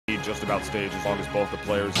just about stage as long as both the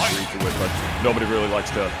players agree to it, but nobody really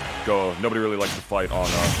likes to fight on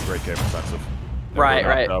great game offensive.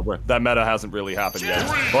 Right. That meta hasn't really happened yet.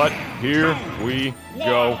 But here we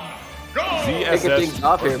go. ZSS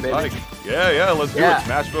off here, baby. Yeah, let's do it.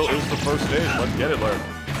 Smashville is the first stage. Let's get it, Larry.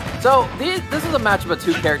 So this is a matchup of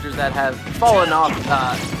two characters that have fallen off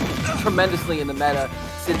tremendously in the meta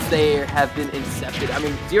since they have been incepted. I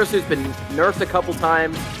mean, ZSS has been nerfed a couple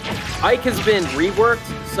times. Ike has been reworked,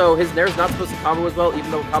 so his Nair's not supposed to combo as well,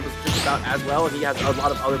 even though it combos just about as well, and he has a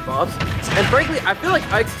lot of other buffs. And frankly, I feel like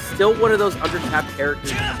Ike's still one of those undertapped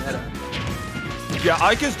characters in the meta. Yeah,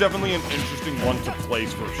 Ike is definitely an interesting one to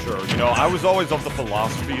place for sure. You know, I was always of the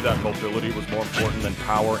philosophy that mobility was more important than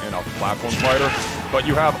power in a platform fighter, but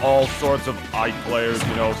you have all sorts of Ike players,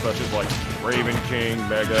 you know, such as like Raven King,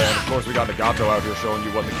 Mega, and of course we got Negato out here showing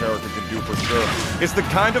you what the character can do for sure. It's the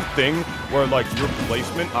kind of thing where like your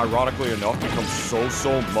placement, ironically enough, becomes so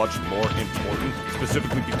much more important,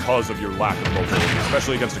 specifically because of your lack of mobility,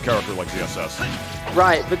 especially against a character like ZSS.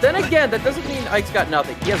 Right, but then again, that doesn't mean Ike's got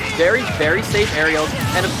nothing. He has very safe aerials,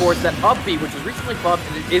 and of course that up B, which was recently buffed,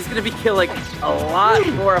 and it is going to be killing a lot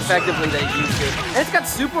more effectively than it used to. And it's got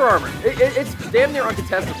super armor. It's damn near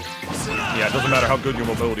uncontestable. Yeah, it doesn't matter how good your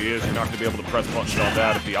mobility is, you're not going to be able to press buttons on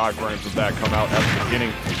that if the iframes of that come out at the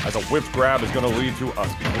beginning, as a whiff grab is going to lead to a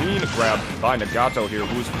clean grab by Negato here,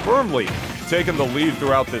 who is firmly taking the lead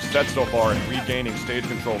throughout this set so far and regaining stage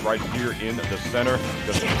control right here in the center,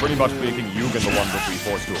 just pretty much making Yuugen the one that we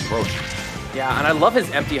forced to approach. Yeah, and I love his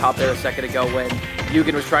empty hop there a second ago when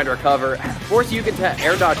Yuugen was trying to recover. Forced Yuugen to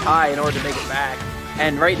air dodge high in order to make it back.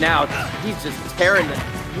 And right now, he's just tearing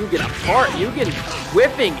Yuugen apart. Yuugen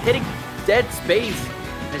whiffing, hitting dead space,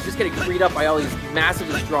 and it's just getting freed up by all these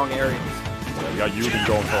massively strong areas. We got Yuugen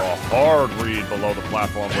going for a hard read below the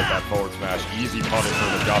platform with that forward smash. Easy punish for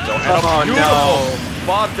Negato. And a beautiful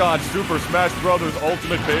spot dodge, Super Smash Brothers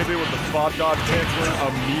Ultimate Baby with the spot dodge canceling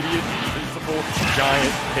immediate invincible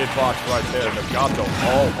giant hitbox right there. Negato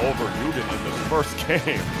all over Yuugen in this first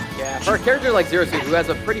game. Yeah, for a character like ZSS, who has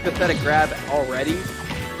a pretty pathetic grab already,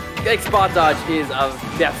 like spot dodge is a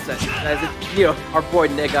death sentence. As it, you know, our boy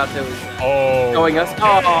Negato is showing us.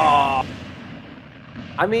 Oh.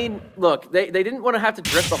 I mean, look, they didn't want to have to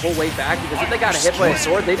drift the whole way back, because if they got hit by a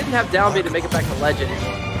sword, they didn't have down B to make it back to Legend.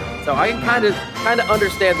 So I can kind of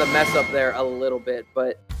understand the mess up there a little bit,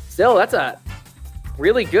 but still, that's a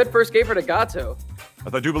really good first game for Negato.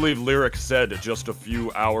 As I do believe Lyric said just a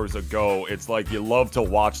few hours ago, it's like you love to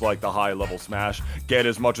watch like the high-level Smash, get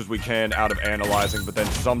as much as we can out of analyzing, but then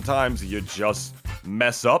sometimes you just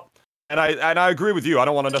mess up. And I agree with you. I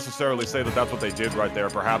don't want to necessarily say that that's what they did right there.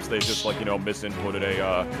 Perhaps they just, like, you know,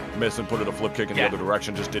 misinputted a flip kick in the other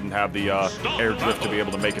direction, just didn't have the air drift to be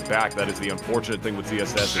able to make it back. That is the unfortunate thing with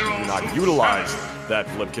ZSS, if you do not utilize that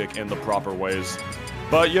flip kick in the proper ways.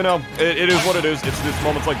 But, you know, it is what it is. It's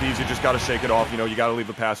moments like these, you just got to shake it off. You know, you got to leave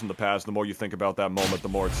the past in the past. The more you think about that moment, the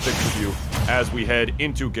more it sticks with you as we head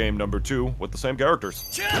into game number 2 with the same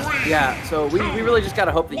characters. Yeah, so we really just got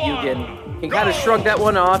to hope that Yuugen can kind of shrug that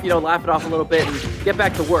one off, you know, laugh it off a little bit and get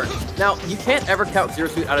back to work. Now, you can't ever count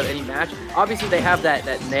ZSS out of any match. Obviously, they have that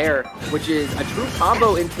Nair, which is a true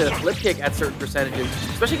combo into flip kick at certain percentages,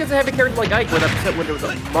 especially because they have a character like Ike, where that percent window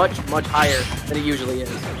is much higher than it usually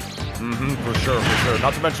is. For sure.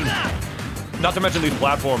 Not to mention these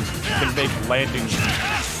platforms can make landings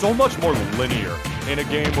so much more linear in a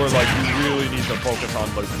game where, like, you really need to focus on,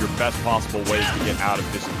 like, your best possible ways to get out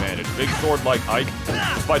of disadvantage. Big sword like Ike,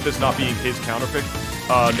 despite this not being his counterpick,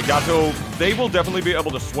 Negato, they will definitely be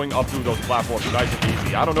able to swing up through those platforms nice and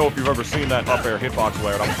easy. I don't know if you've ever seen that up air hitbox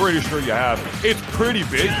layer, and I'm pretty sure you have. It's pretty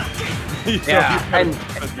big. Yeah, and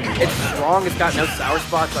it's strong. It's got no sour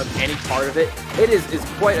spots on any part of it. It is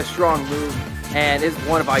quite a strong move, and is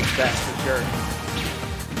one of Ike's best for sure.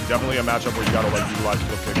 Definitely a matchup where you gotta like utilize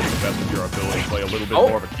flip kick to the best of your ability, play a little bit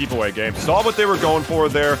more of a keep away game. Saw what they were going for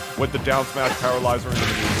there with the down smash paralyzer into the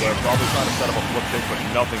new flip. Probably trying to set up a flip kick,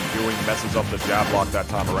 but nothing doing. Messes up the jab block that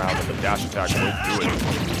time around, and the dash attack will do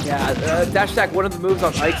it. Yeah, dash attack, one of the moves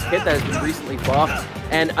on Ike's kit that has been recently buffed.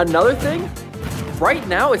 And another thing, right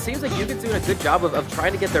now, it seems like Yuugen's doing a good job of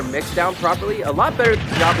trying to get their mix down properly. A lot better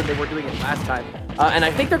job than they were doing it last time. And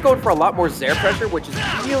I think they're going for a lot more Zair pressure, which is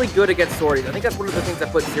really good against swordies. I think that's one of the things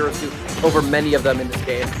that put ZSS over many of them in this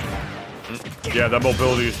game. Yeah, that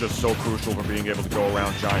mobility is just so crucial for being able to go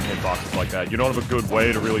around giant hitboxes like that. You don't have a good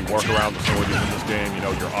way to really work around the swordies in this game. You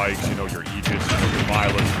know, your Ikes, you know, your Aegis, you know, your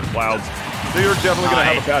Violets, your Clouds. So you're definitely going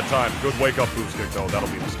to have a bad time. Good wake-up boost kick, though. That'll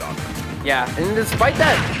be the stop. Yeah, and despite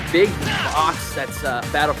that big box that's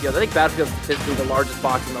Battlefield, I think Battlefield's statistically the largest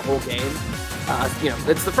box in the whole game.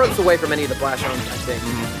 It's the furthest away from any of the blast zones, I think.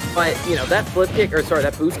 But, that flip kick, or sorry,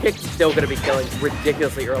 that boost kick is still going to be killing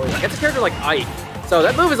ridiculously early. It's a character like Ike. So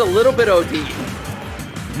that move is a little bit OD.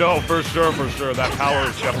 No, for sure. That power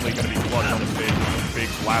is definitely going to be clutch on the stage with big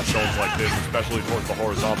blast zones like this, especially towards the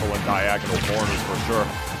horizontal and diagonal corners for sure.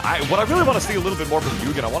 What I really want to see a little bit more from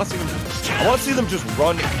Yuugen, I want to see them just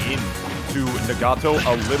run into Negato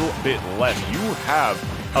a little bit less. You have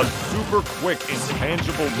a super quick,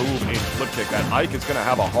 intangible move in flip kick that Ike is going to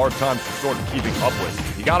have a hard time sort of keeping up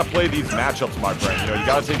with. You got to play these matchups, my friend. You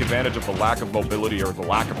got to take advantage of the lack of mobility or the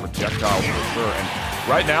lack of projectiles for sure. And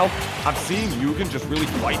right now, I'm seeing Yuugen just really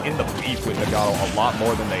fight in the beef with Negato a lot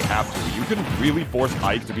more than they have to. You can really force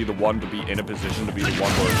Ike to be the one to be in a position to be the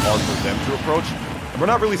one where it's hard for them to approach. And we're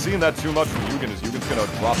not really seeing that too much from Yuugen, as Yuugen's going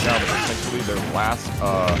to drop down to potentially their last,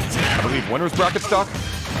 I believe, winner's bracket stock.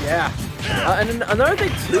 Yeah. And another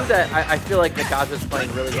thing, too, that I feel like Negato's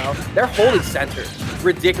playing really well, they're holding center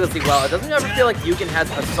ridiculously well. It doesn't ever feel like Yuugen has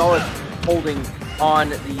a solid holding on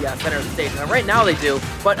the center of the stage. Now, right now they do,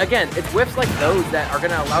 but again, it's whiffs like those that are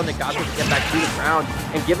going to allow Negato to get back to the ground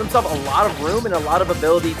and give himself a lot of room and a lot of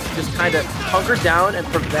ability to just kind of hunker down and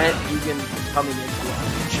prevent Yuugen from coming into it.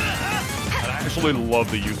 I actually love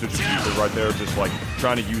the usage of Yuugen right there, just like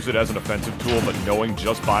trying to use it as an offensive tool, but knowing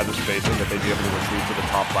just by the spacing that they'd be able to retreat to the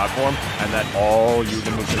top platform, and that all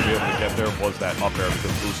Yuugen was going to be able to get there was that up air,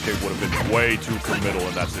 because boost kick would have been way too committal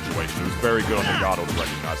in that situation. It was very good on Negato to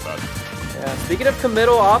recognize that. Yeah, speaking of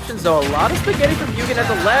committal options, though, a lot of spaghetti from Yuugen at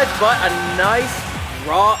the ledge, but a nice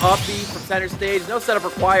raw up B from center stage. No setup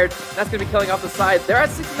required. That's going to be killing off the side. They're at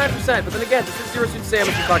 69%, but then again, this is Zero Suit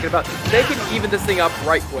Sandwich you're talking about. They can even this thing up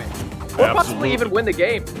right quick. Or possibly even win the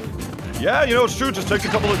game. Yeah, it's true. Just take a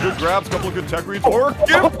couple of good grabs, a couple of good tech reads, or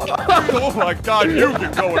oh my god,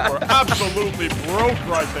 Yuugen going for absolutely broke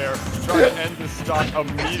right there. Trying to end this stock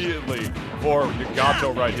immediately for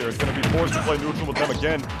Negato right here. It's going to be forced to play neutral with them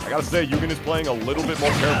again. I gotta say, Yuugen is playing a little bit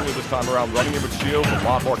more carefully this time around, running in with shields, a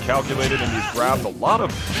lot more calculated in these grabs, a lot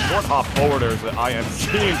of short hop forwarders that I am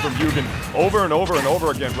seeing from Yuugen over and over and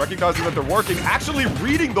over again, recognizing that they're working, actually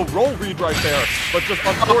reading the roll read right there, but just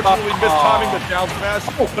unfortunately mistiming the down smash.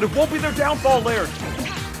 But it won't be their downfall layer.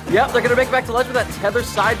 Yep, they're going to make it back to ledge with that tether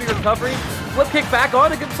side B recovery. Flip kick back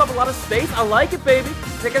on to give themselves a lot of space. I like it, baby.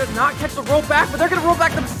 They're going to not catch the roll back, but they're going to roll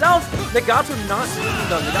back themselves. Negato not seeing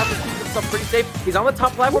them. Negato keeps himself pretty safe. He's on the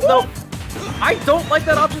top platform, though. I don't like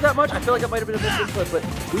that option that much. I feel like it might have been a misinput,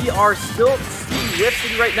 but we are still seeing Rift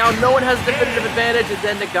City right now. No one has definitive advantage, and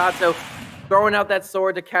then Negato throwing out that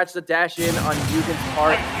sword to catch the dash in on Yuugen's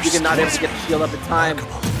part. Yuugen not able to get the shield up in time.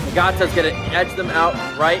 Negato's going to edge them out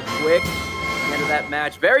right quick. End of that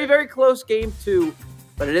match. Very, very close game 2,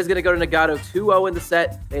 but it is going to go to Negato 2-0 in the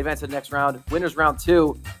set. They advance to the next round, winners round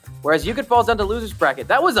 2, whereas Yuugen falls down to losers bracket.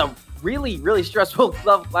 That was a really, really stressful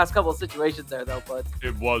last couple of situations there, though, bud.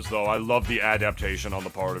 It was, though. I love the adaptation on the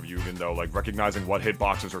part of Yuugen, though, like recognizing what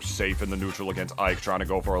hitboxes are safe in the neutral against Ike, trying to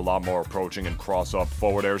go for a lot more approaching and cross-up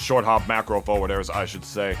forward airs, short hop macro forward airs, I should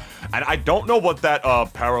say. And I don't know what that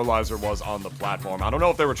paralyzer was on the platform. I don't know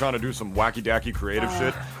if they were trying to do some wacky-dacky creative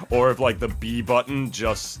shit, or if, like, the B button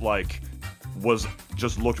just, like,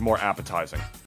 looked more appetizing.